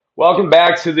Welcome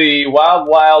back to the Wild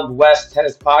Wild West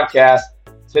Tennis Podcast.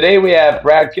 Today we have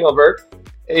Brad Gilbert,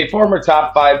 a former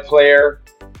top five player,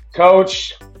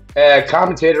 coach,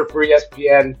 commentator for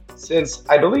ESPN since,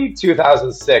 I believe,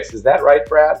 2006. Is that right,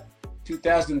 Brad?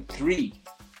 2003.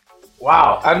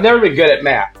 Wow, I've never been good at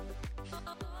math.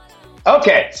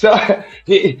 Okay, so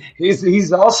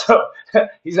he's also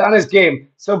he's on his game.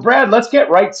 So Brad, let's get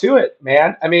right to it,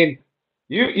 man. I mean,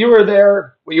 you were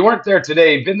there. Well, you weren't there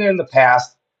today. You've been there in the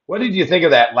past. What did you think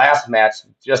of that last match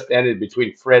that just ended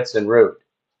between Fritz and Ruud?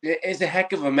 It's a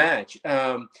heck of a match.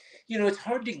 It's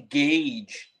hard to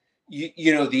gauge,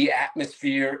 the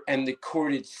atmosphere and the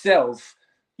court itself,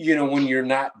 when you're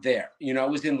not there. I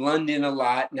was in London a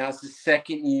lot. Now it's the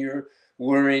second year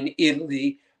we're in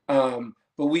Italy. But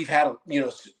we've had,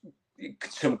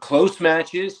 some close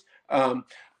matches.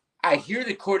 I hear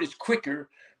the court is quicker,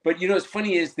 but, what's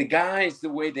funny is the guys, the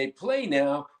way they play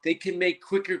now, they can make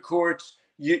quicker courts,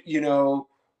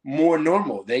 more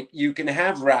normal. You can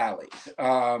have rallies.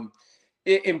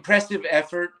 Impressive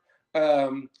effort.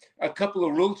 A couple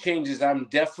of rule changes I'm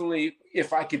definitely,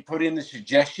 if I could put in the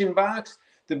suggestion box.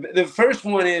 The first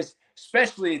one is,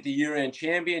 especially at the year-end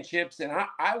championships, and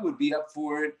I would be up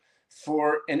for it,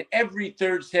 for an every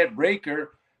third set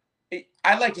breaker.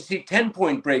 I'd like to see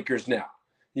 10-point breakers now,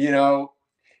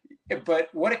 but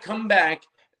what a comeback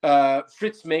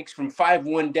Fritz makes from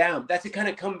 5-1 down. That's the kind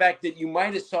of comeback that you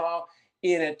might have saw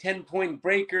in a 10-point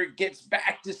breaker, gets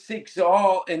back to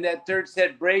 6-all in that third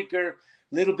set breaker,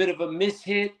 little bit of a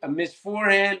mishit, a miss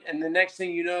forehand, and the next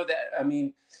thing you know,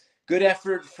 good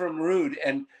effort from Ruud.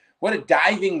 And what a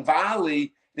diving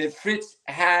volley that Fritz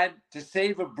had to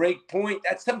save a break point.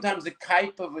 That's sometimes the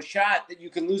type of a shot that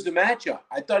you can lose a match on.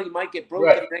 I thought he might get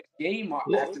broken next game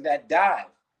after that dive.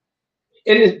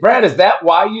 Brad, is that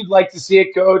why you'd like to see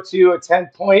it go to a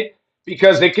 10-point?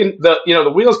 Because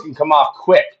the wheels can come off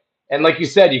quick. And like you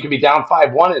said, you can be down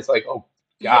 5-1. It's like, oh,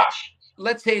 gosh. Yeah.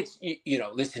 Let's say it's,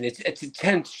 listen, it's a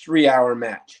tense 3-hour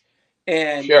match.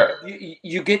 And sure.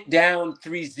 you get down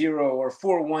 3-0 or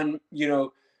 4-1,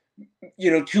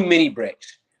 too many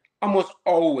breaks. Almost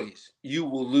always you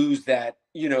will lose that,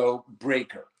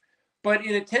 breaker. But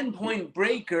in a 10-point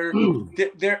breaker,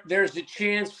 there's a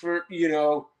chance for,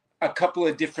 a couple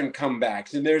of different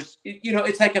comebacks. And there's,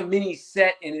 it's like a mini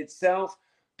set in itself.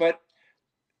 But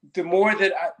the more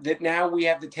that now we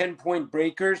have the 10-point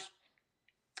breakers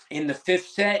in the fifth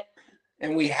set,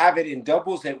 and we have it in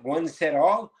doubles at one set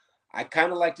all, I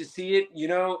kind of like to see it,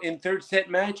 in third set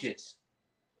matches.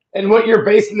 And what you're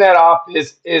basing that off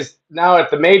is now at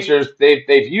the majors they've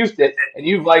used it, and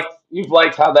you've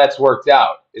liked how that's worked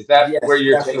out. Is that where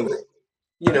you're taking it?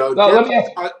 Let me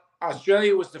ask.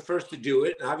 Australia was the first to do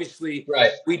it, and obviously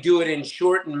we do it in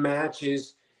shortened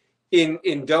matches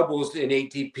in doubles in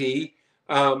ATP.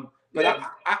 But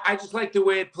I just like the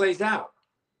way it plays out.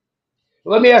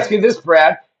 Let me ask you this,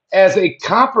 Brad, as a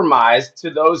compromise to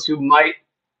those who might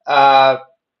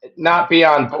not be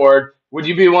on board. Would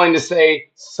you be willing to say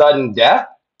sudden death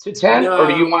to 10, or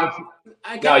do you want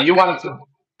to? You want it to.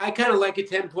 I kind of like a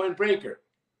 10-point breaker.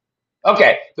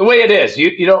 Okay, the way it is,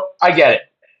 I get it.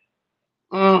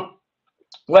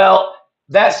 Well,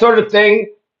 that sort of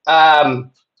thing.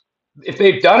 If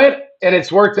they've done it and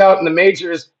it's worked out in the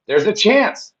majors, there's a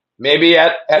chance. Maybe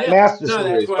at Masters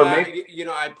Series. That's why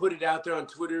I put it out there on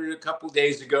Twitter a couple of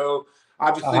days ago.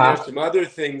 Obviously, there's some other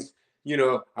things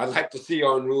I'd like to see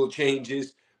on rule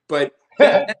changes, but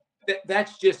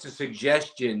that's just a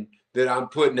suggestion that I'm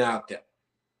putting out there.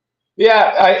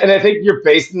 Yeah, and I think you're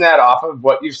basing that off of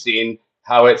what you've seen,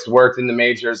 how it's worked in the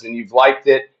majors, and you've liked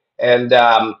it. And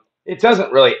it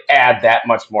doesn't really add that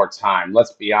much more time.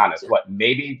 Let's be honest. What,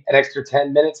 maybe an extra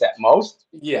 10 minutes at most?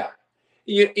 Yeah.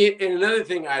 And another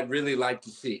thing I'd really like to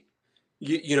see,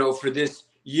 for this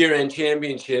year-end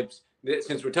championships,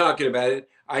 since we're talking about it,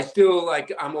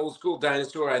 I'm old school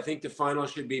dinosaur. I think the final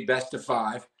should be best of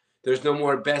 5. There's no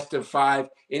more best of 5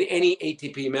 in any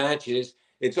ATP matches.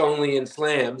 It's only in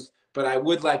slams, but I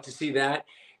would like to see that.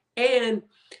 And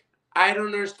I don't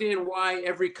understand why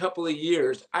every couple of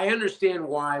years. I understand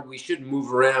why we shouldn't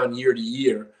move around year to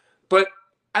year, but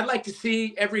I'd like to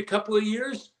see every couple of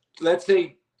years, let's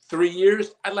say 3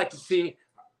 years, I'd like to see,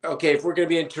 okay, if we're going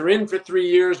to be in Turin for 3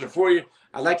 years or 4 years,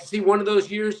 I'd like to see one of those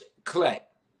years clay.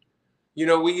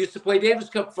 We used to play Davis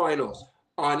Cup finals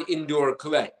on indoor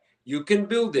clay. You can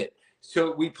build it.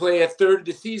 So we play a third of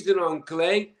the season on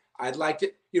clay. I'd like to,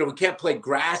 we can't play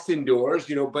grass indoors,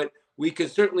 but we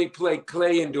could certainly play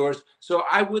clay indoors. So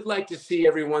I would like to see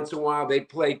every once in a while they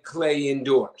play clay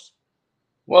indoors.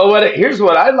 Well, here's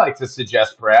what I'd like to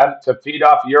suggest, Brad, to feed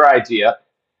off your idea.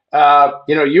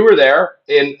 You were there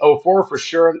in 04 for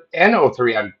sure and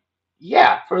 03, I'm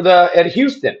Yeah, for the at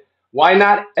Houston. Why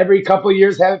not every couple of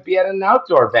years have it be at an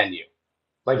outdoor venue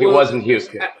like it Well, was in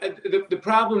Houston? the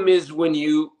problem is when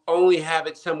you only have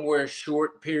it somewhere a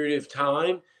short period of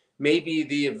time, maybe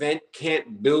the event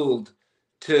can't build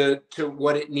to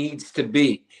what it needs to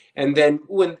be. And then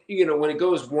when when it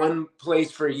goes one place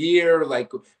for a year,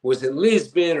 like was in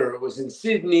Lisbon or it was in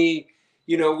Sydney,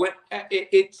 what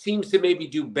it seems to maybe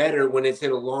do better when it's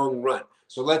in a long run.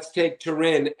 So let's take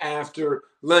Turin after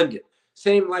London.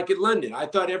 Same like in London. I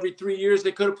thought every 3 years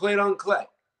they could have played on clay.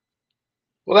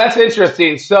 Well, that's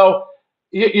interesting. So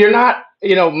you're not,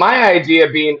 my idea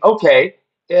being okay,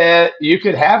 you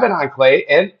could have it on clay,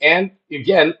 and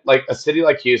again, like a city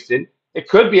like Houston, it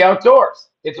could be outdoors.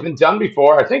 It's been done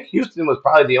before. I think Houston was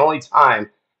probably the only time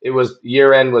it was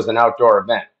year end was an outdoor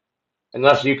event,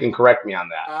 unless you can correct me on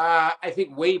that. I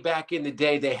think way back in the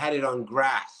day they had it on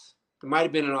grass. It might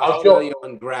have been in Outdoor. Australia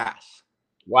on grass.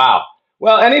 Wow.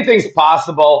 Well, anything's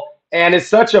possible, and it's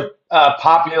such a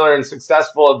popular and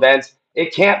successful event.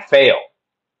 It can't fail.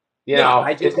 No,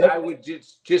 It's I would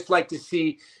just like to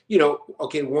see,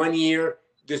 okay, 1 year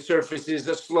the surface is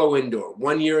a slow indoor,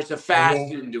 1 year it's a fast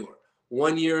Mhm. indoor,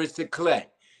 1 year it's a clay,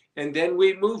 and then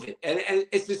we move it. And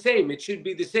it's the same. It should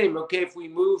be the same. Okay, if we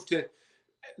move to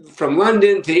from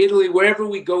London to Italy, wherever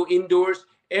we go indoors,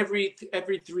 every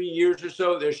 3 years or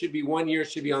so, there should be 1 year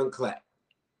should be on clay.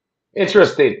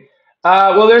 Interesting.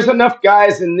 Well, there's enough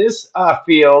guys in this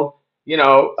field.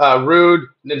 Rude,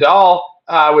 Nadal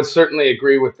would certainly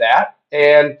agree with that.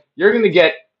 And you're going to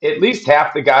get at least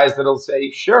half the guys that'll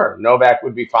say, sure, Novak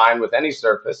would be fine with any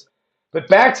surface. But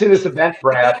back to this event,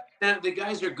 Brad. The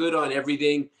guys are good on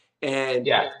everything, and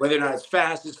Yeah, whether or not it's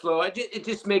fast, it's slow, it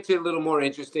just makes it a little more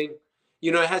interesting.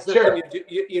 It has nothing sure. to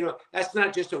do. That's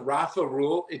not just a Rafa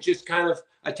rule; it's just kind of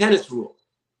a tennis rule.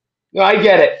 No, I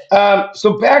get it.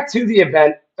 So back to the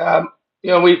event.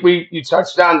 We you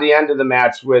touched on the end of the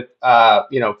match with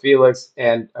Felix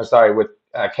and sorry with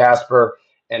Casper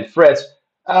and Fritz.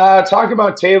 Talk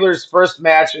about Taylor's first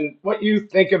match and what you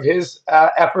think of his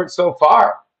effort so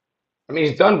far. I mean,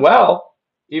 he's done well,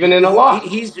 even in a loss.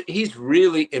 He's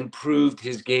really improved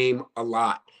his game a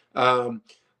lot. Um,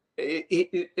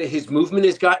 his movement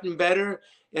has gotten better,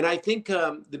 and I think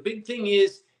the big thing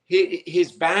is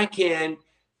his backhand.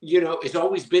 Has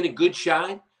always been a good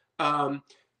shot,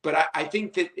 but I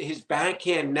think that his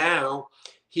backhand now,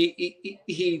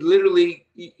 he literally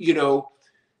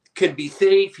can be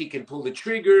safe. He can pull the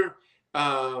trigger.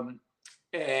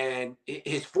 And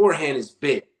his forehand is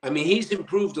big. I mean, he's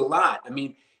improved a lot. I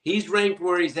mean, he's ranked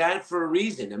where he's at for a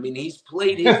reason. I mean, he's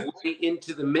played his way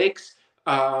into the mix,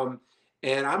 and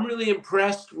I'm really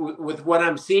impressed with what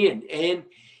I'm seeing. And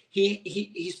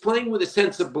he's playing with a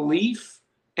sense of belief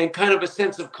and kind of a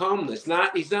sense of calmness.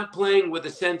 He's not playing with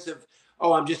a sense of,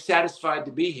 oh, I'm just satisfied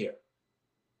to be here.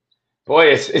 Boy,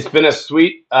 it's been a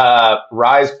sweet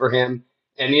rise for him.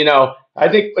 And I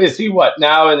think is he what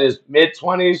now in his mid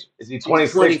 20s? Is he He's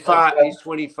 26, 25. 27? He's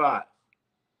 25.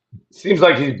 Seems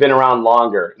like he's been around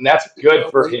longer, and that's good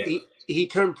Well, for him. he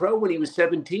turned pro when he was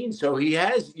 17, so he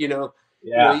has,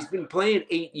 Yeah. he's been playing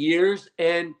 8 years,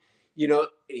 and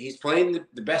he's playing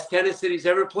the best tennis that he's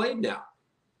ever played now.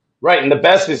 Right, and the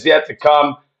best is yet to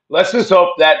come. Let's just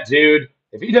hope that dude,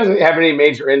 if he doesn't have any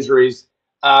major injuries,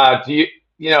 do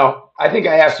I think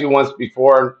I asked you once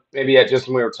before, maybe just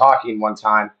when we were talking one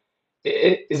time,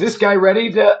 is this guy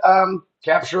ready to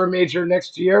capture a major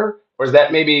next year, or is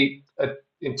that maybe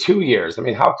in 2 years? I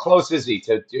mean, how close is he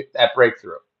to do that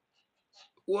breakthrough?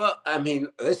 Well, I mean,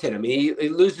 listen, I mean, he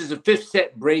loses a fifth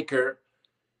set breaker,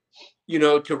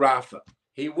 to Rafa.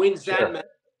 He wins that Sure. match.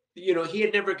 He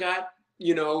had never got,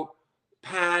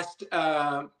 past,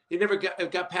 he never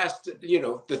got past,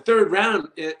 the third round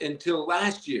until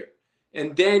last year.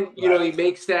 And then, Right. he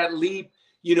makes that leap,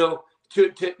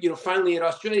 to finally at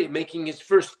Australia, making his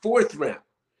first fourth round,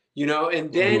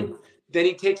 and Mhm. then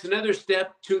he takes another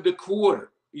step to the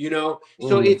quarter, So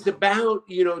Mhm. it's about,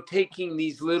 taking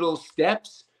these little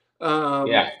steps. Um,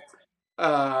 Yeah.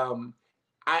 um,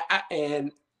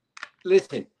 and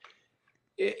listen,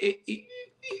 it,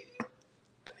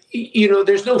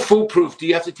 there's no foolproof. Do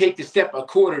you have to take the step a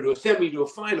quarter to a semi to a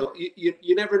final?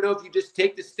 You never know if you just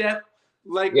take the step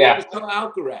like what Yeah. we saw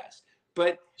Alcaraz.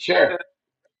 But Sure. uh,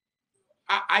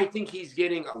 I think he's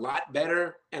getting a lot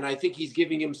better, and I think he's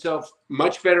giving himself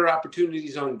much better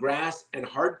opportunities on grass and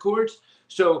hard courts.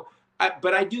 So,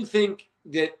 but I do think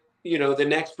that the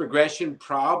next progression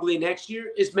probably next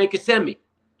year is make a semi.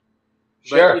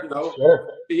 But Sure. Sure.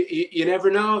 you never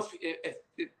know if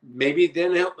maybe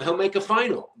then he'll make a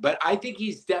final. But I think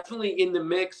he's definitely in the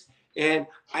mix, and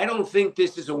I don't think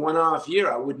this is a one-off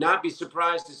year. I would not be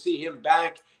surprised to see him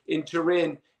back in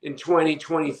Turin in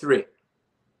 2023.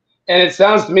 And it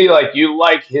sounds to me like you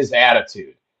like his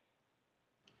attitude.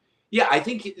 Yeah, I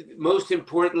think most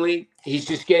importantly, he's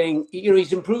just getting,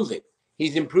 he's improving.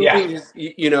 He's Yeah. improving his,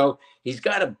 he's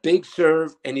got a big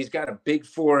serve and he's got a big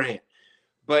forehand.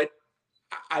 But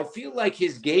I feel like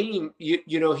his game,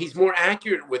 he's more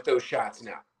accurate with those shots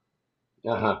now.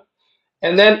 Uh-huh.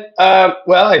 And then,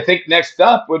 well, I think next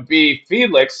up would be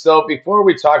Felix. So before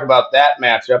we talk about that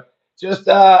matchup, just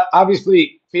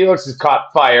obviously Felix has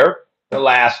caught fire the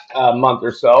last month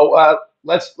or so.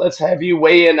 Let's have you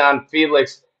weigh in on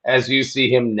Felix as you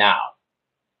see him now.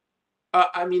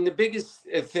 I mean, the biggest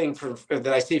thing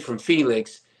that I see from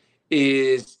Felix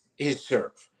is his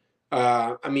serve.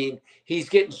 I mean, he's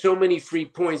getting so many free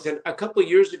points. And a couple of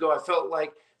years ago, I felt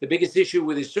like the biggest issue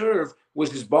with his serve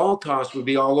was his ball toss would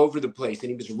be all over the place. And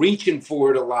he was reaching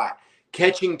for it a lot,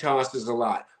 catching tosses a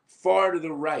lot, far to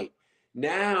the right.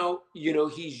 Now,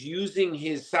 he's using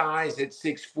his size at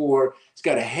 6'4". He's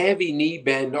got a heavy knee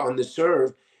bend on the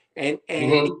serve. And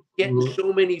he's Hmm. getting Hmm.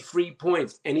 so many free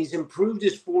points. And he's improved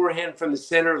his forehand from the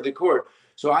center of the court.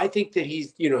 So I think that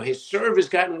his serve has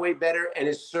gotten way better and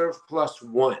his serve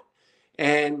 +1.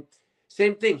 And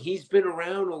same thing, he's been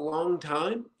around a long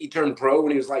time. He turned pro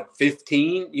when he was like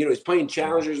 15. He's playing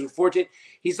challengers at 14.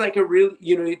 He's like a real,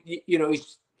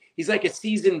 he's like a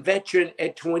seasoned veteran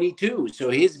at 22. So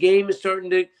his game is starting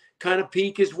to kind of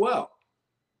peak as well.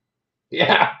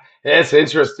 Yeah, it's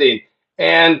interesting.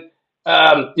 And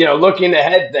looking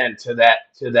ahead then to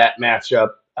that matchup,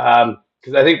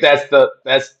 because I think that's the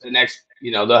next.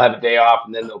 They'll have a day off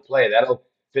and then they'll play. That'll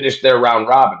finish their round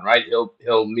robin, right?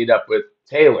 He'll meet up with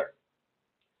Taylor.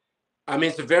 I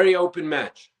mean, it's a very open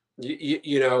match.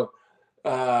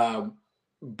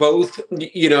 Both,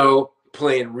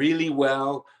 playing really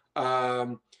well.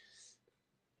 I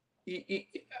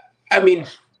mean,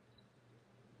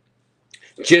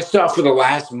 just off of the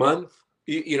last month,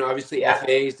 obviously Yeah,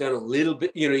 FA has done a little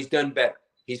bit, he's done better.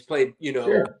 He's played,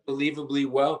 sure. unbelievably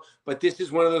well. But this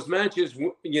is one of those matches,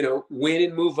 win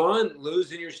and move on,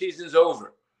 lose and your season's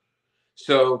over.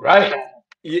 So, Right.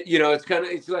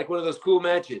 it's like one of those cool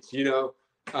matches,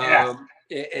 Yeah.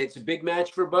 it's a big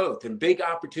match for both and big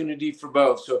opportunity for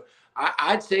both. So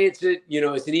I'd say it's an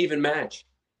even match.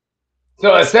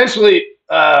 So essentially,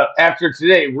 after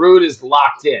today, Rude is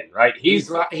locked in, right? He's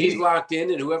locked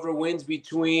in, and whoever wins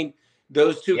between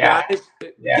those two Yeah, guys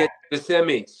yeah. gets the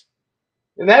semis.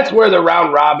 And that's where the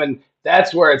round robin,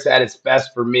 that's where it's at its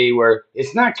best for me, where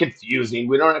it's not confusing.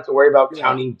 We don't have to worry about Yeah.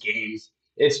 counting games.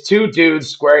 It's two dudes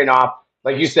squaring off.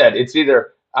 Like you said, it's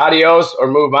either adios or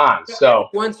move on. Every So,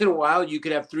 once in a while, you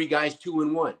could have three guys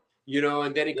 2-1,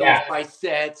 and then it goes yeah, by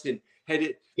sets and had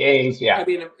it. games, yeah. I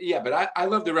mean, yeah, but I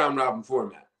love the round robin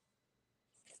format.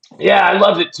 Yeah, I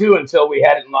loved it too until we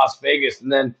had it in Las Vegas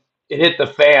and then it hit the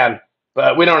fan,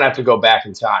 but we don't have to go back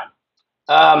in time.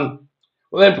 Um,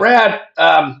 well, then, Brad,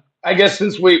 I guess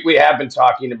since we have been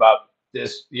talking about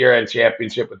this year-end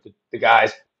championship with the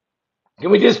guys, can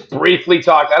we just briefly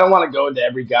talk? I don't want to go into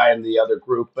every guy in the other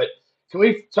group, but can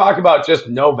we talk about just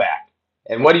Novak?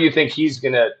 And what do you think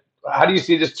how do you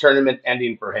see this tournament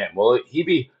ending for him? Will he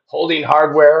be holding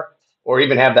hardware or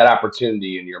even have that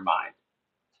opportunity in your mind?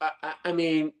 I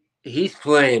mean, he's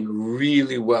playing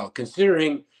really well,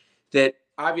 considering that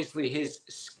obviously his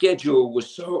schedule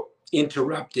was so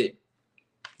interrupted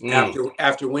Mm,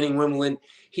 after winning Wimbledon.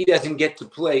 He doesn't get to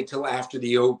play till after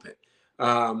the Open.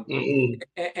 Um, mm,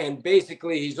 and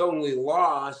basically he's only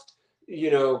lost,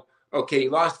 he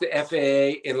lost the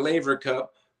FAA and Laver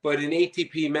Cup, but in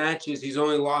ATP matches, he's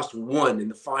only lost one in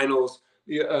the finals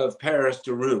of Paris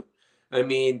to Rouen. I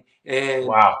mean, and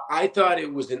wow. I thought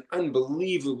it was an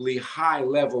unbelievably high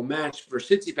level match for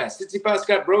Tsitsipas. Tsitsipas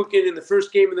got broken in the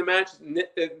first game of the match,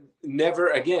 never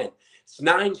again. It's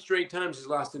 9 straight times he's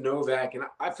lost to Novak, and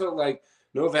I felt like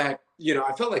Novak,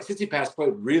 I felt like Tsitsipas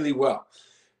played really well.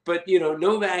 But,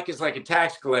 Novak is like a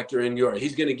tax collector in Europe.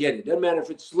 He's going to get it. Doesn't matter if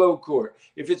it's slow court,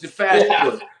 if it's a fast Yeah.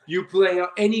 court. You play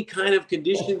any kind of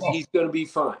conditions, he's going to be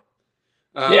fine.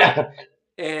 Yeah.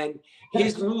 And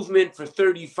his movement for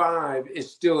 35 is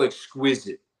still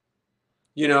exquisite.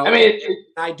 I mean,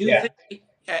 I do yeah.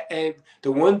 think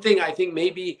the one thing I think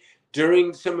maybe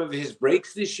during some of his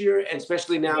breaks this year, and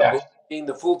especially now Yeah. being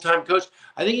the full-time coach,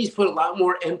 I think he's put a lot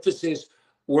more emphasis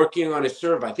working on his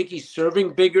serve. I think he's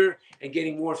serving bigger and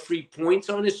getting more free points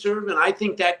on his serve, and I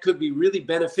think that could be really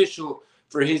beneficial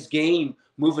for his game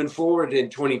moving forward in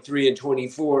 23 and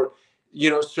 24,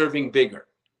 serving bigger.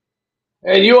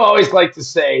 And you always like to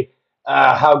say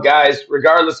how guys,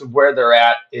 regardless of where they're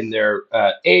at in their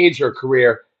age or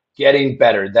career, getting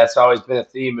better. That's always been a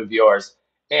theme of yours.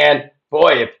 And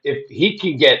boy, if he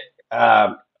can get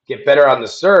better on the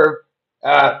serve,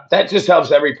 that just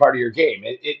helps every part of your game.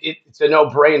 It's a no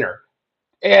brainer.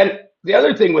 And the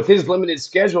other thing with his limited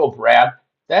schedule, Brad,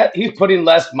 that he's putting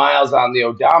less miles on the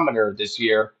odometer this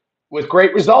year with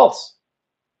great results.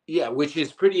 Yeah, which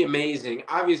is pretty amazing.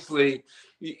 Obviously,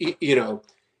 you know,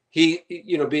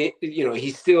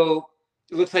 he still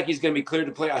it looks like he's going to be cleared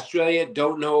to play Australia.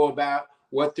 Don't know about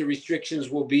what the restrictions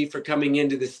will be for coming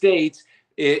into the States.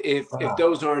 If Ah,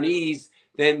 those aren't eased,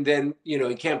 then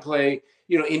he can't play.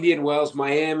 Indian Wells,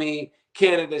 Miami,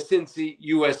 Canada, Cincy,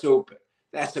 U.S. Open.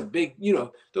 That's a big.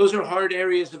 Those are hard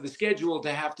areas of the schedule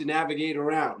to have to navigate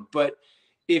around. But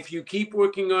if you keep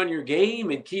working on your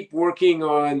game and keep working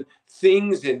on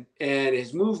things and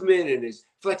his movement and his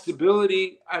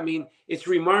flexibility, I mean, it's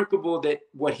remarkable that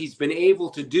what he's been able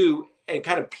to do and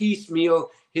kind of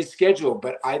piecemeal his schedule.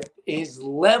 But his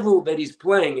level that he's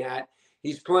playing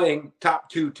top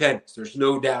two tennis. There's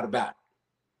no doubt about it.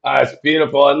 it's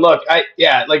beautiful. And look, like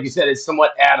you said, it's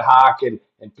somewhat ad hoc and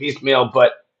piecemeal,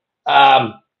 but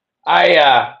um, I,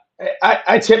 uh,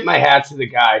 I tip my hat to the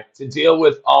guy to deal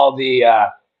with all the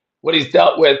what he's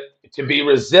dealt with, to be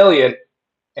resilient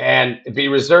and be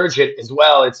resurgent as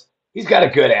well. He's got a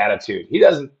good attitude. He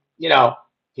doesn't, he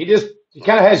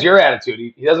kind of has your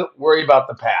attitude. He doesn't worry about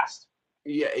the past.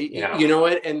 Yeah, You know, you know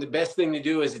what? And the best thing to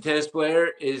do as a tennis player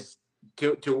is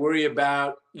to worry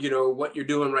about what you're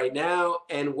doing right now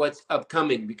and what's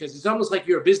upcoming, because it's almost like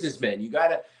you're a businessman. You got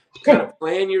to kind of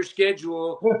plan your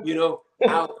schedule.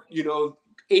 Out.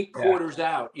 8 yeah. quarters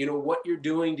out. What you're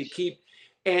doing to keep.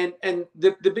 And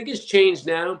the biggest change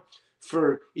now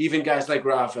for even guys like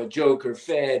Rafa, Joker,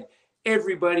 Fed,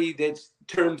 everybody that's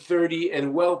turned 30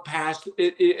 and well past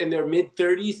in their mid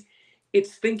 30s,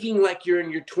 it's thinking like you're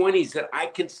in your 20s, that I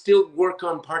can still work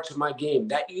on parts of my game.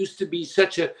 That used to be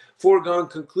such a foregone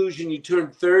conclusion. You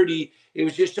turn 30, it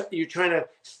was just you're trying to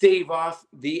stave off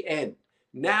the end.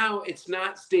 Now it's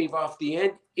not stave off the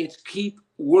end, it's keep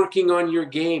working on your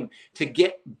game to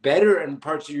get better in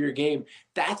parts of your game.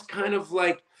 That's kind of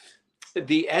like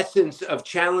the essence of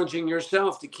challenging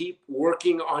yourself to keep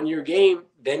working on your game.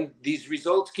 Then these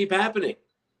results keep happening.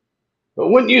 But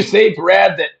wouldn't you say,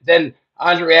 Brad, that then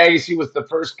Andre Agassi was the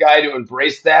first guy to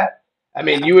embrace that? I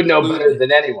mean, you would know better Absolutely.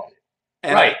 than anyone.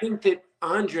 And I Right. think that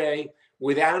Andre,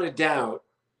 without a doubt,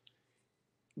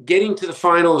 getting to the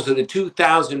finals of the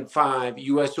 2005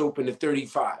 US Open at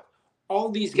 35, all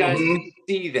these guys didn't Hmm.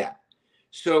 see that.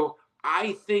 So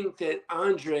I think that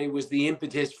Andre was the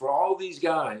impetus for all these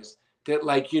guys that,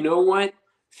 like, you know what?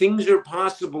 Things are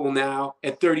possible now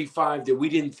at 35 that we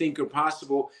didn't think are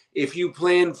possible if you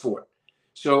plan for it.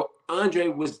 So Andre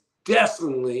was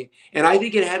definitely, and I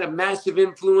think it had a massive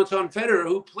influence on Federer,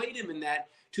 who played him in that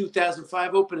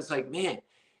 2005 Open. It's like, man,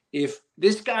 if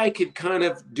this guy could kind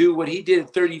of do what he did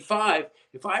at 35,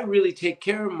 if I really take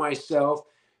care of myself,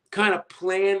 kind of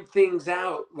plan things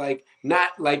out, like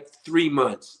not like 3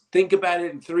 months, think about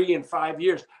it in 3 and 5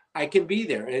 years, I can be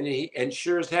there. And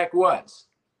sure as heck was.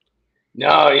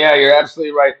 No, yeah, you're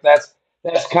absolutely right. That's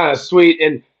kind of sweet.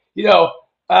 And you know,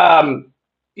 um,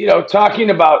 talking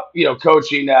about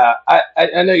coaching.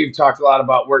 I know you've talked a lot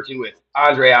about working with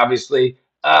Andre, obviously.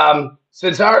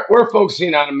 Since we're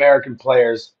focusing on American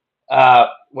players,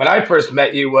 when I first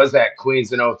met you was at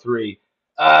Queens in '03.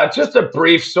 Just a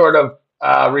brief sort of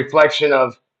reflection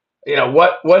of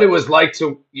what it was like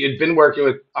you'd been working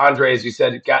with Andre, as you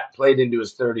said, it got played into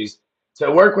his 30s,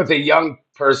 to work with a young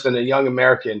person, a young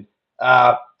American.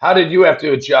 How did you have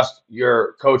to adjust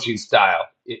your coaching style,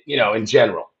 in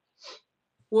general?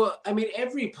 Well, I mean,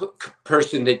 every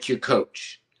person that you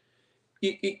coach,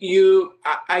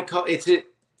 I call it's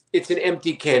an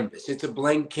empty canvas. It's a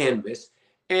blank canvas,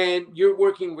 and you're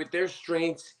working with their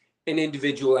strengths and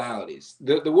individualities.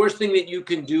 The worst thing that you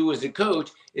can do as a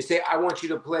coach is say, I want you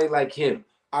to play like him.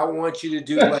 I want you to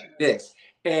do like this,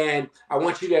 and I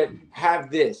want you to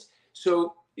have this.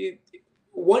 So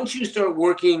once you start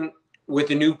working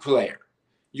with a new player,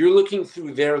 you're looking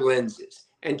through their lenses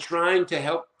and trying to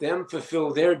help them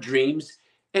fulfill their dreams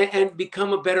and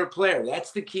become a better player.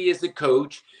 That's the key as a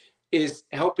coach, is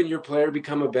helping your player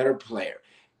become a better player.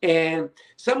 And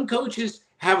some coaches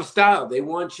have a style. They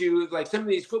want you, like some of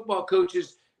these football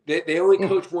coaches, they only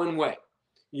coach one way,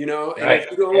 and Right.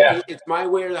 if you don't, Yeah. it's my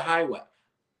way or the highway.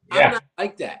 I'm Yeah. not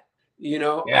like that.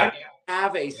 I Yeah. don't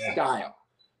have a Yeah. style.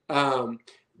 Um,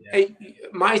 Yeah. hey,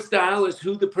 my style is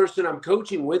who the person I'm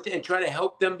coaching with and try to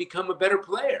help them become a better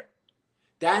player.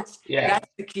 That's Yeah. that's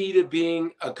the key to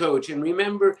being a coach. And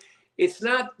remember, it's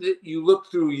not that you look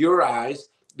through your eyes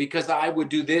because I would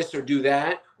do this or do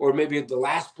that, or maybe the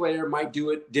last player might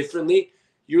do it differently.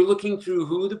 You're looking through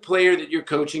who the player that you're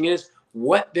coaching is,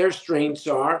 what their strengths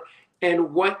are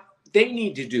and what they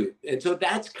need to do. And so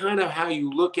that's kind of how you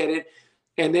look at it.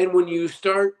 And then when you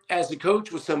start as a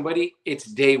coach with somebody, it's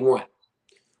day one.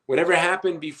 Whatever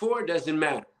happened before doesn't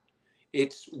matter.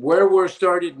 It's where we're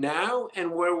started now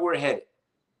and where we're headed.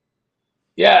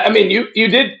 Yeah, I mean, you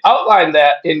did outline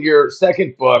that in your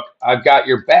second book, I've Got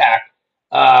Your Back.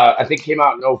 I think came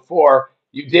out in '04.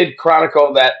 You did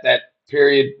chronicle that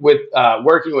period with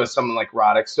working with someone like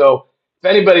Roddick. So if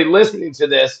anybody listening to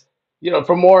this,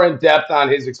 for more in depth on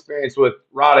his experience with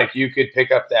Roddick, you could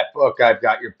pick up that book, I've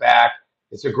Got Your Back.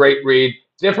 It's a great read.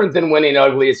 Different than Winning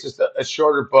Ugly. It's just a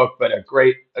shorter book, but a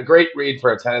great read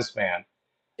for a tennis fan.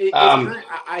 It's kind of,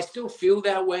 I still feel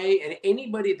that way. And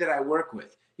anybody that I work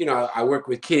with, I work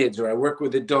with kids or I work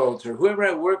with adults or whoever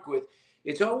I work with,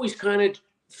 it's always kind of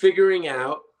figuring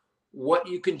out what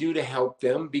you can do to help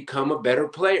them become a better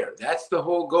player. That's the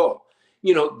whole goal.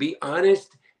 Be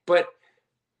honest, but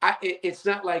it's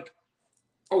not like,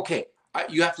 okay,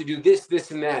 you have to do this,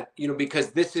 this, and that, because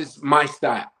this is my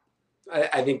style.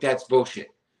 I think that's bullshit.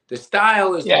 The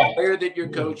style is the Yeah. player that you're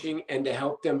coaching and to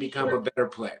help them become a better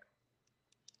player.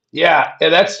 Yeah,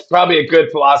 and that's probably a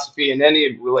good philosophy in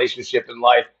any relationship in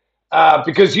life,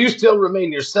 because you still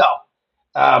remain yourself.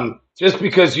 Just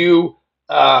because you're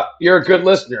a good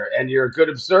listener and you're a good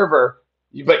observer,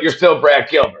 but you're still Brad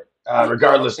Gilbert, Well,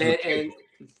 regardless of the and opinion.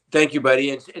 thank you,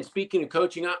 buddy. And speaking of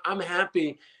coaching, I'm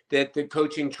happy that the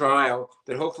coaching trial,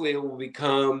 that hopefully it will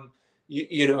become,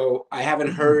 I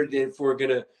haven't heard if we're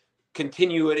going to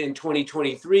continue it in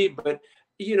 2023, but,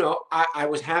 I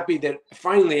was happy that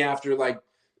finally after like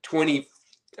 20,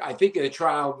 I think the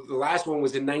trial, the last one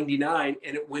was in 99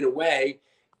 and it went away.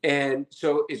 And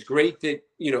so it's great that,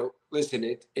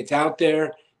 listen, it's out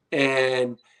there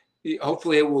and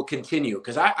hopefully it will continue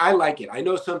because I like it. I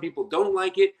know some people don't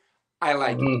like it. I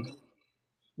like it. Mhm.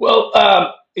 Well,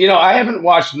 I haven't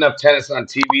watched enough tennis on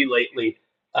TV lately.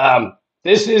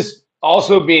 This is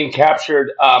also being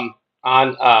captured on.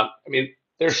 I mean,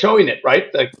 they're showing it,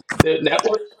 right? The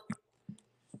network.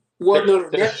 Well, no,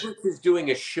 They're Netflix is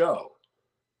doing a show.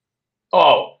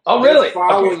 oh, They're really? Okay.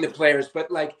 following the players,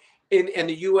 but like in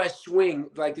the U.S. swing,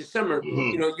 like this summer,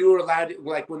 Mhm. you were allowed to,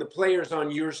 like when the player's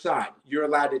on your side, you're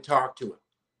allowed to talk to him.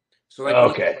 So like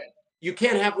when Okay. you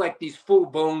can't have like these full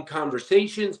blown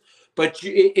conversations, but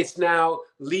it's now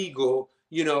legal,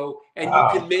 and you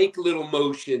can Oh, make little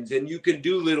motions and you can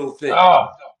do little things. oh,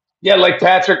 yeah, like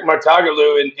Patrick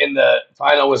Martagalu in the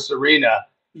final with Serena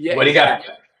Yeah, when he got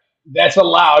exactly. that's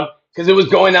allowed because it was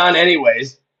going on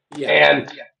anyways, Yeah. and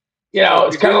So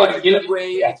it's kind of it's a like good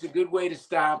way. yeah, It's a good way to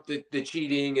stop the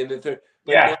cheating and the third.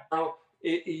 But yeah, now,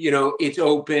 it's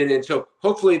open, and so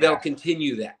hopefully they'll yeah,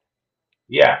 continue that.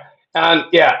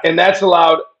 yeah, and that's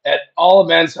allowed at all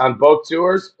events on both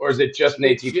tours, or is it just an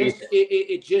ATP thing?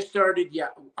 It just started, yeah,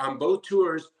 on both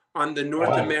tours on the North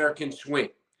Uh, American swing,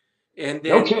 and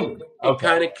no then kidding. it Okay.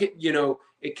 kind of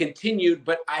it continued.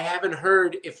 But I haven't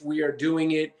heard if we are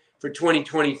doing it for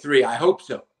 2023. I hope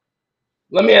so.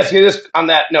 Let me ask you this on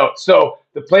that note. So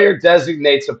the player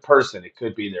designates a person. It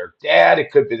could be their dad, it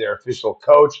could be their official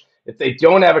coach. If they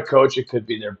don't have a coach, it could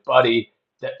be their buddy,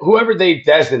 that whoever they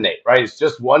designate, right? It's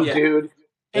just one Yeah, dude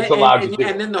and that's allowed to do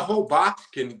and it. then the whole box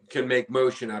can make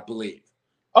motion, I believe.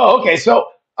 Oh, okay.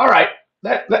 So all right.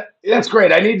 That's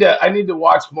great. I need to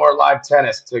watch more live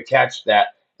tennis to catch that.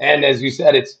 And as you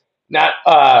said, it's not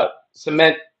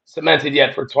cemented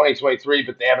yet for 2023,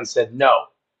 but they haven't said no,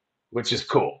 which is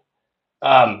cool.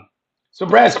 Um, so,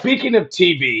 Brad, speaking of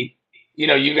TV,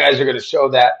 you guys are going to show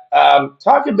that.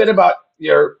 Talk a bit about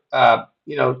your,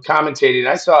 commentating.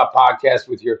 I saw a podcast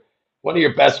with one of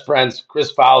your best friends,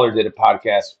 Chris Fowler, did a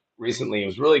podcast recently. It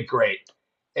was really great,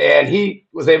 and he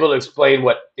was able to explain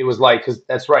what it was like because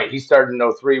that's right. He started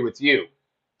in '03 with you.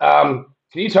 Can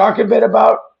you talk a bit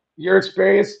about your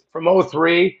experience from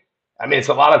 '03? I mean, it's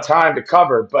a lot of time to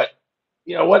cover, but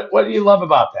what do you love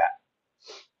about that?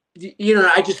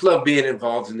 I just love being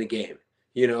involved in the game,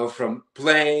 from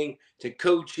playing to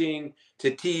coaching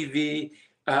to TV.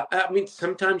 I mean,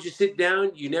 sometimes you sit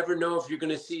down, you never know if you're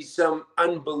going to see some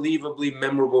unbelievably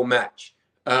memorable match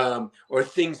or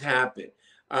things happen.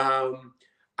 Um,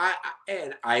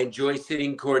 and I enjoy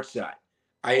sitting courtside.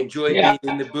 I enjoy Yeah,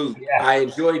 being in the booth. yeah, I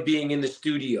enjoy being in the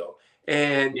studio.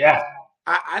 And yeah.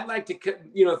 I'd like to,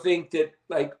 think that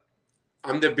like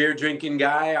I'm the beer drinking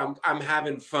guy. I'm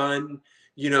having fun,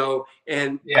 and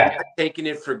I'm Yeah, not taking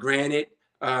it for granted.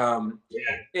 yeah,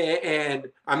 And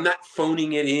I'm not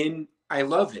phoning it in. I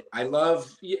love it. I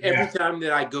love every yeah, time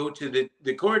that I go to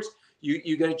the courts.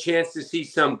 You get a chance to see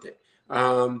something.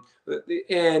 And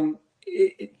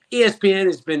ESPN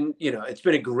has been, it's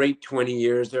been a great 20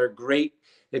 years. They're great.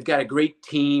 They've got a great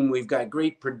team. We've got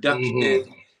great production.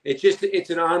 Hmm. It's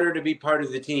an honor to be part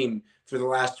of the team for the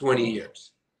last 20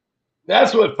 years.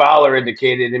 That's what Fowler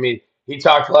indicated. I mean, he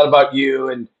talked a lot about you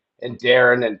and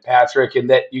Darren and Patrick, and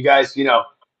that you guys, you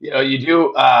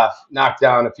do knock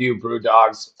down a few brew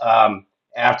dogs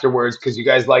afterwards because you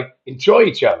guys like enjoy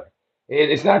each other.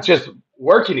 It's not just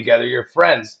working together; you're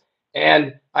friends,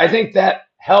 and I think that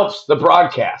helps the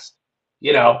broadcast.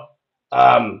 You know,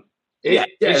 um, Yeah, it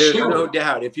yeah, there's no shows.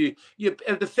 doubt. If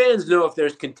the fans know if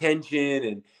there's contention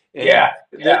and Yeah,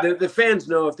 yeah, the fans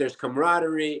know if there's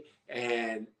camaraderie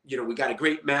and we got a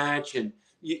great match and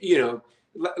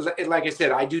like I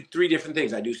said, I do three different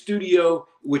things. I do studio,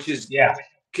 which is yeah,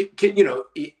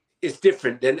 it's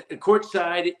different than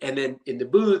courtside and then in the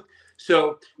booth.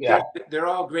 So yeah. they're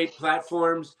all great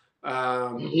platforms.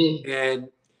 Hmm. And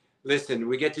listen,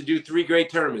 we get to do three great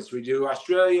tournaments. We do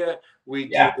Australia, we do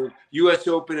Yeah, U.S.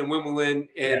 Open and Wimbledon,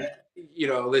 yeah,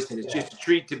 and listen, it's yeah. just a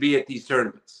treat to be at these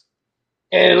tournaments.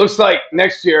 And it looks like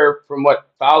next year, from what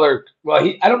Fowler, well,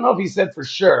 I don't know if he said for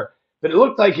sure, but it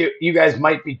looked like you guys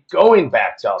might be going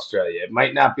back to Australia. It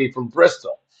might not be from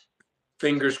Bristol.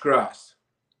 Fingers crossed.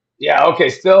 Yeah, okay,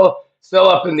 still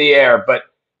up in the air, but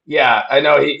yeah, I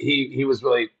know he was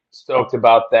really stoked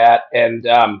about that. And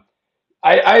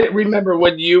I remember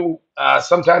when you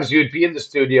sometimes you'd be in the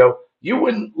studio, you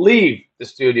wouldn't leave the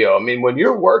studio. I mean, when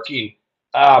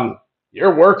um,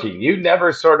 you're working. You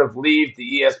never sort of leave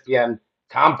the ESPN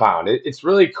compound. It's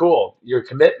really cool, your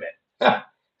commitment.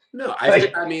 No,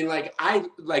 Like, I mean,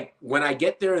 like when I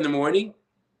get there in the morning,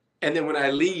 and then when I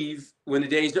leave, when the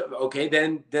day's okay,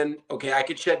 then okay, I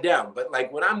could shut down. But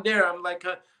like when I'm there, I'm like,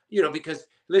 because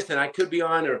listen, I could be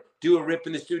on or do a rip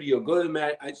in the studio, go to the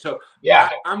mat. So yeah,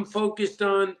 I'm focused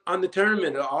on the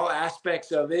tournament, all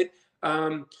aspects of it.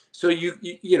 So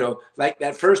like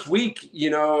that first week,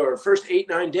 or first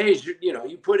 8-9 days,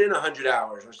 you put in 100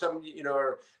 hours or something,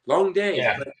 or long days.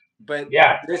 yeah, But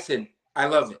yeah, listen, I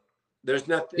love it. There's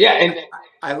nothing. yeah, and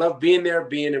I love being there,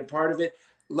 being a part of it.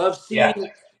 Love yeah,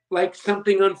 seeing like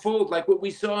something unfold, like what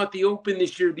we saw at the Open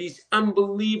this year. These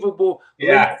unbelievable late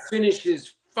yeah,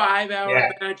 finishes, 5-hour yeah,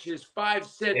 matches,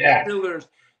 5-set yeah, thrillers.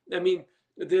 I mean,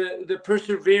 the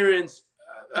perseverance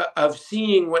of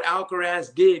seeing what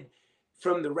Alcaraz did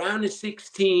from the round of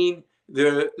 16,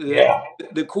 yeah,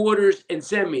 the quarters and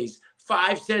semis,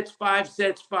 5 sets, 5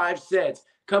 sets, 5 sets,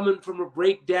 coming from a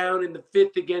breakdown in the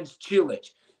fifth against Chilich.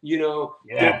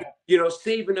 Then yeah,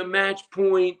 saving a match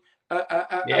point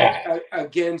yeah.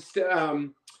 against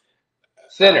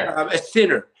Sinner. a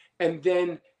Sinner, and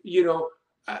then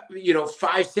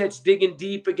 5 sets digging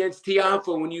deep against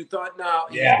Tiafo when you thought, no,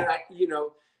 he's Yeah,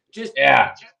 not. Just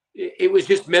yeah. it was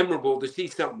just memorable to see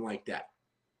something like that.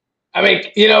 I mean,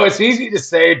 it's easy to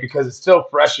say because it's still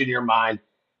fresh in your mind.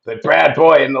 But Brad,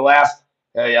 boy, in the last,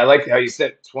 I like how you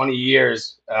said 20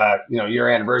 years. Your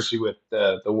anniversary with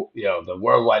the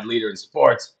worldwide leader in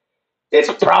sports. It's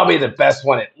probably the best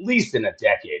one, at least in a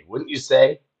decade, wouldn't you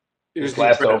say? It This was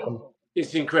last incredible. Open.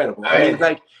 It's incredible. I I mean,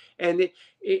 mean, and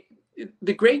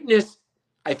the greatness,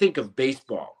 I think, of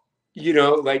baseball,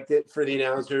 like that for the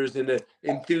announcers and the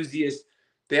enthusiasts,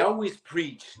 they always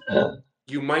preach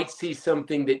you might see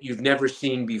something that you've never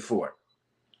seen before.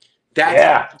 That's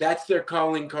yeah. that's their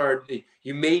calling card.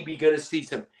 You may be going to see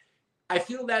some. I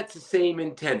feel that's the same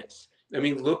in tennis. I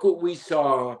mean, look what we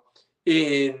saw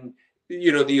in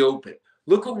the Open.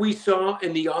 Look what we saw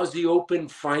in the Aussie Open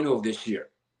final this year.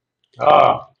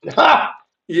 Oh,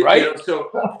 right. So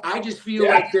I just feel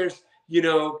Yeah, like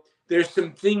there's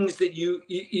some things that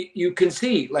you can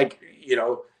see, like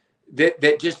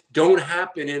that just don't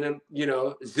happen in a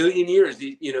zillion years.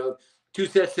 2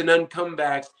 sets to none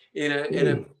comebacks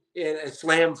in a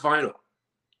slam final.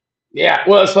 yeah.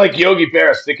 Well, it's like Yogi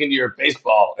Berra, sticking to your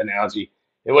baseball analogy.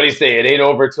 And what do you say? It ain't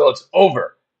over till it's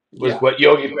over, was Yeah. what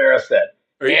Yogi Berra said.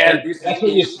 Or And that's what he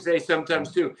you. used to say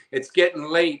sometimes too. It's getting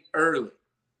late early.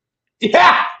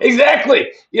 Yeah,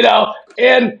 exactly.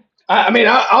 And I mean,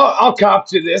 I'll cop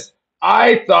to this.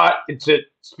 I thought, to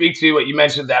speak to what you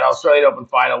mentioned, that Australian Open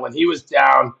final when he was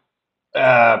down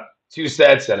 2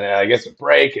 sets and I guess a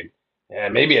break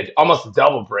and maybe almost a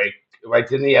double break. Right?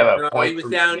 Didn't he have a No, he point was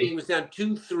from down. He three? was down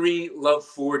 2-3, love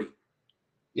 40.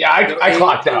 Yeah, So I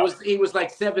clocked it out. was he was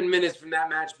like 7 minutes from that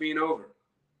match being over.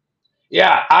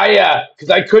 Yeah, because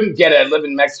I couldn't get it. I live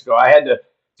in Mexico. I had to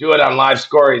do it on live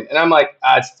scoring, and I'm like,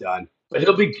 it's done. But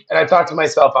he'll be. And I thought to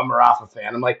myself, I'm a Rafa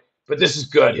fan. I'm like, but this is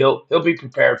good. He'll be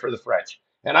prepared for the French.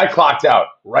 And I clocked out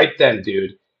right then,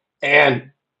 dude. And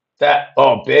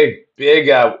big.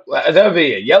 That would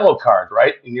be a yellow card,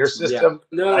 right, in your Yeah. system?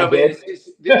 No, I no, but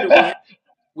did.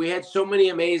 we had so many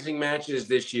amazing matches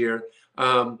this year.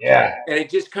 Yeah. And it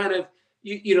just kind of,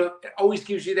 it always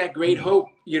gives you that great hope,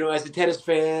 as a tennis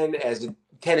fan, as a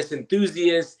tennis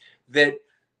enthusiast, that,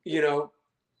 you know,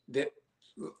 that,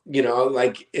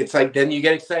 like, it's like, then you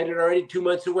get excited already 2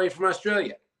 months away from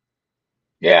Australia.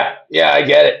 Yeah. Yeah. I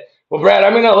get it. Well, Brad,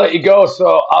 I'm going to let you go.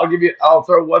 So I'll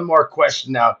throw one more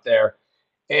question out there.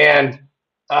 And,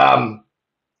 um,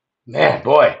 man,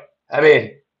 boy, I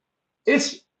mean,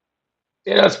 it's,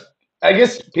 it's, I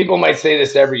guess people might say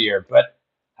this every year, but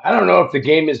I don't know if the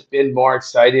game has been more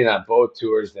exciting on both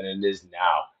tours than it is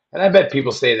now. And I bet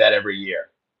people say that every year.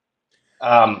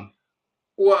 Um,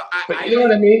 Well, but I you know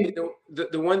what think, I mean?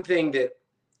 the one thing that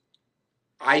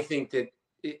I think that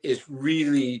is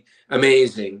really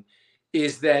amazing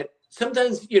is that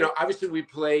sometimes, obviously we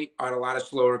play on a lot of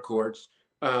slower courts.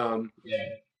 Um,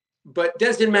 Yeah. but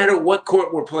doesn't matter what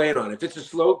court we're playing on. If it's a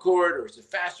slow court or it's a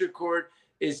faster court,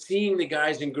 is seeing the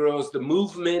guys and girls, the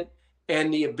movement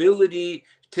and the ability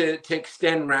to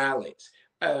extend rallies.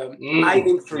 I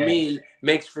think for Yeah. me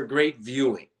makes for great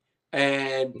viewing,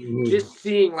 and Hmm. just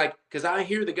seeing, like, because I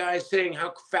hear the guys saying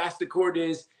how fast the court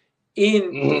is in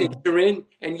Hmm. Turin,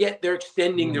 and yet they're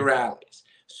extending the Hmm. rallies.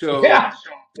 So Yeah.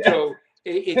 Yeah. so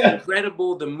it's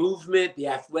incredible, the movement, the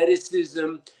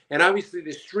athleticism, and obviously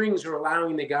the strings are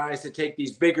allowing the guys to take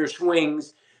these bigger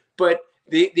swings. But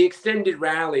the extended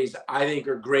rallies, I think,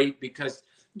 are great because,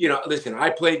 listen, I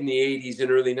played in the 80s and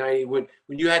early 90s when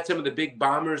you had some of the big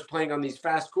bombers playing on these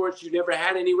fast courts, you never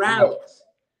had any No. rallies.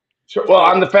 Sure. Well,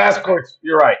 So on the fast courts,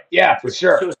 you're right. Yeah, for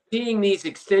sure. so seeing these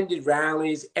extended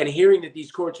rallies and hearing that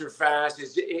these courts are fast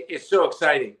is so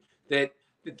exciting, that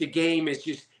the game is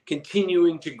just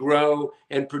continuing to grow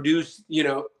and produce,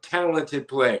 talented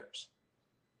players.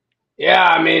 Yeah,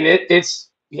 I mean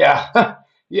it's yeah.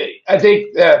 Yeah, I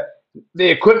think the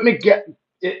equipment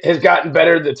it has gotten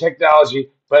better, the technology,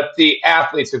 but the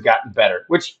athletes have gotten better,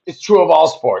 which is true of all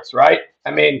sports, right?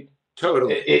 I mean,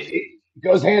 Totally. it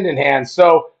goes hand in hand.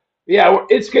 So yeah,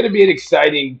 it's going to be an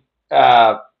exciting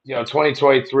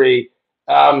 2023.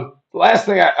 The last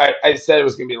thing I said it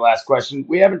was going to be the last question.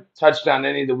 We haven't touched on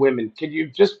any of the women. Could you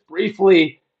just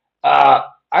briefly? Uh,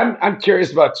 I'm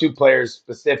curious about two players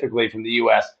specifically from the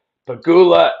U.S.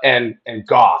 Pagula and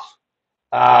Goff.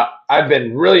 I've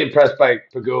been really impressed by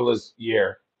Pagula's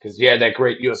year because he had that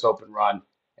great U.S. Open run,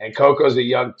 and Coco's a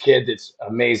young kid that's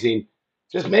amazing.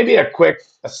 Just maybe a quick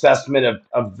assessment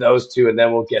of those two, and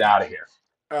then we'll get out of here.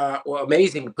 Well,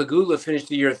 amazing. Pagula finished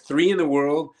the year 3 in the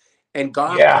world, and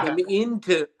Goff Yeah, came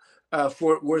into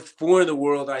Fort Worth 4 in the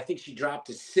world. I think she dropped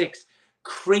to 6.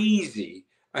 Crazy.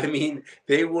 I mean,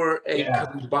 they were a yeah,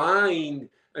 combined.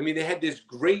 I mean, they had this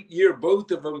great year,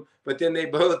 both of them, but then they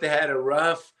both had a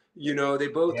rough. They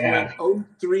both went yeah,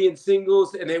 0-3 in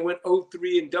singles, and they went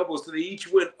 0-3 in doubles. So they each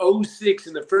went 0-6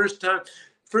 in the first time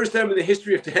in the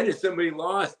history of tennis somebody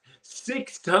lost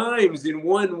 6 times in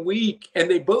 1 week,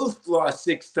 and they both lost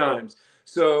 6 times.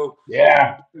 So,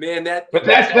 yeah. man, But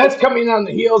that's coming on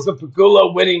the heels of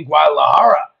Pagula winning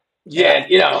Guadalajara, yeah, and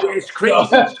it's so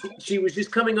crazy. She was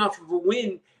just coming off of a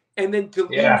win, and then to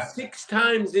lose yeah, 6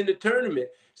 times in a tournament.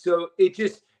 So it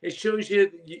shows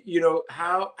you,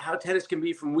 how tennis can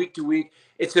be from week to week.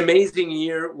 It's an amazing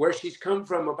year where she's come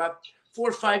from. About 4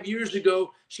 or 5 years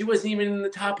ago, she wasn't even in the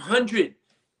top 100.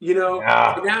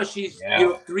 yeah, And now she's,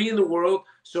 yeah, 3 in the world.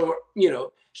 So,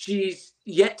 she's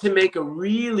yet to make a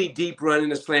really deep run in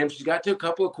the slam. She's got to a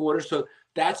couple of quarters. So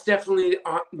that's definitely,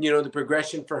 the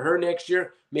progression for her next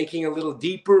year, making a little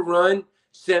deeper run,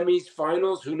 semis,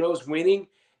 finals, who knows, winning.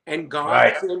 And Goff,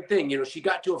 right, same thing. She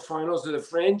got to a finals of the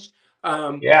French.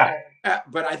 Um, yeah,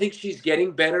 but I think she's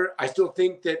getting better. I still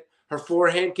think that her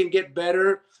forehand can get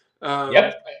better.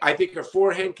 yep, I think her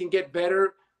forehand can get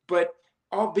better, but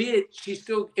albeit she's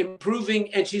still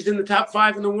improving, and she's in the top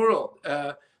 5 in the world.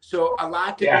 So a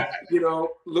lot to yeah, be,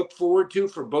 look forward to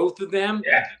for both of them.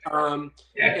 yeah, Um,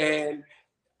 yeah. and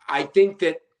I think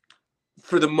that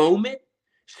for the moment,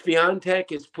 Swiatek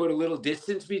has put a little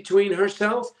distance between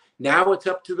herself. Now it's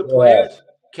up to the players. Yes.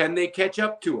 Can they catch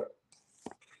up to her?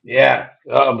 Yeah.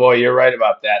 Oh boy, you're right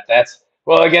about that. That's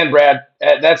well again, Brad,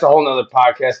 that's a whole nother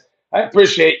podcast. I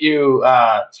appreciate you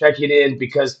checking in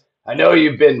because I know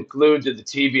you've been glued to the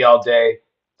TV all day.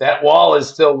 That wall is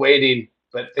still waiting,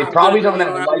 but they I'm gonna probably go. don't You know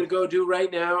have what I'm light. gonna go do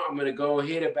right now? I'm gonna go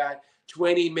hit about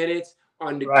 20 minutes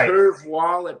on the Right. curved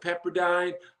wall at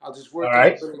Pepperdine. I'll just All work a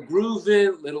right. little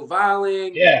grooving, little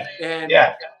volleying, Yeah. and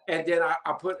Yeah. then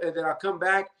I'll come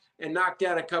back and knock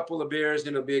down a couple of beers,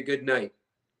 and it'll be a good night.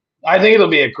 I think it'll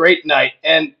be a great night,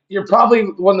 and you're probably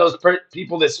one of those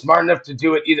people that's smart enough to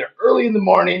do it either early in the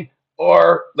morning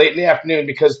or late in the afternoon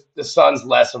because the sun's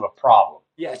less of a problem.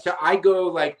 Yeah, so I go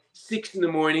like 6 in the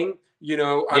morning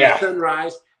on the Yeah.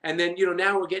 sunrise. And then,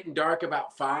 now we're getting dark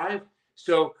about 5.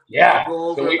 So I'll Yeah.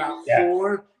 go So over about yeah.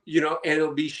 4, and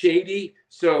it'll be shady.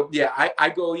 So yeah, I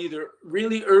go either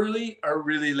really early or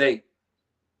really late.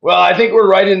 Well, I think we're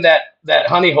right in that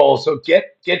honey hole. So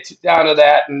get down to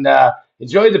that and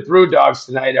enjoy the brew dogs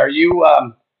tonight. Are you?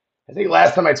 I think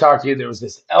last time I talked to you, there was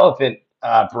this elephant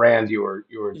brand you were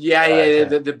Yeah,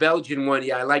 trying. the Belgian one.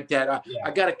 Yeah, I like that. Yeah.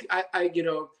 I got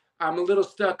to, I'm a little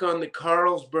stuck on the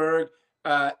Carlsberg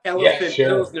Yeah. Elephant Sure.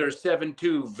 Pilsner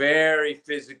 7.2. Very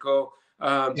physical.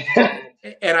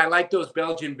 And I like those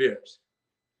Belgian beers.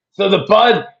 So the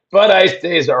Bud Ice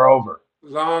days are over.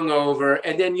 Long over.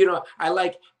 And then, I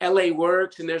like LA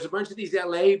Works, and there's a bunch of these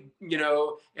LA,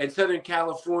 and Southern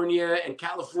California,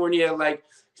 like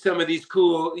some of these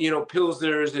cool,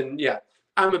 Pilsners. And yeah,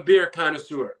 I'm a beer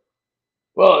connoisseur.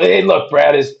 Well, hey, look,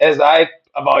 Brad, as I've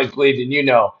always believed, and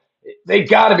they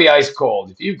got to be ice cold.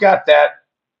 If you've got that,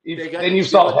 then you've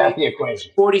solved half the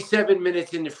equation. 47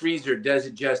 minutes in the freezer does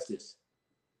it justice.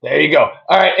 There you go.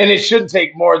 All right, and it shouldn't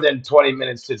take more than 20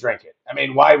 minutes to drink it. I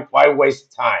mean, why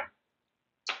waste time?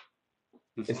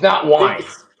 It's not wine.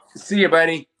 See you,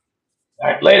 buddy. All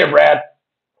right, later, Brad.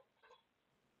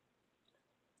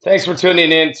 Thanks for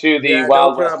tuning in to the Yeah, no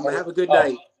Wild West. problem. Have a good Oh,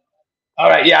 night. all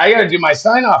right. Yeah, I got to do my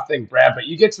sign off thing, Brad, but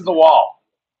you get to the wall.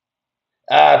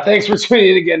 Thanks for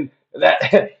tuning in again. That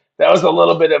that was a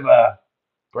little bit of a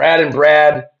Brad and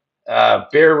Brad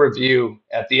beer review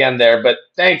at the end there, but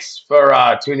thanks for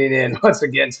tuning in once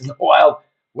again to the Wild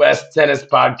West Tennis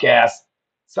Podcast.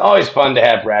 It's always fun to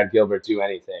have Brad Gilbert do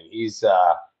anything. He's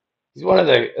one of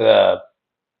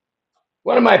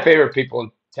my favorite people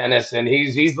in tennis, and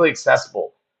he's easily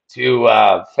accessible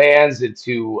to fans and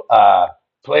to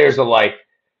players alike.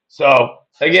 So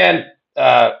again,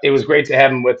 it was great to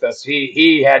have him with us.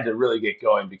 He had to really get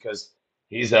going because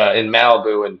he's in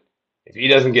Malibu, and if he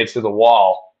doesn't get to the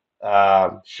wall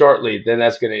shortly, then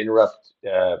that's going to interrupt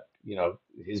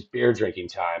his beer drinking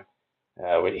time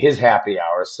with his happy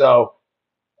hour. So,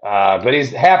 but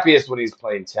he's happiest when he's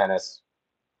playing tennis.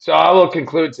 So I will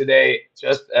conclude today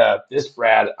just this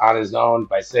Brad on his own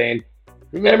by saying,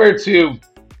 remember to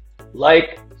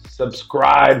like,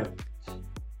 subscribe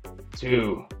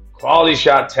to Quality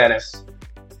Shot Tennis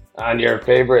on your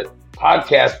favorite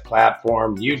podcast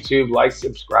platform, YouTube, like,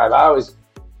 subscribe. I always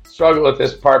struggle with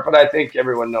this part, but I think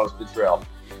everyone knows the drill.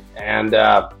 And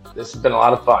this has been a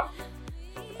lot of fun.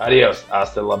 Adios.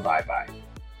 Hasta la bye-bye.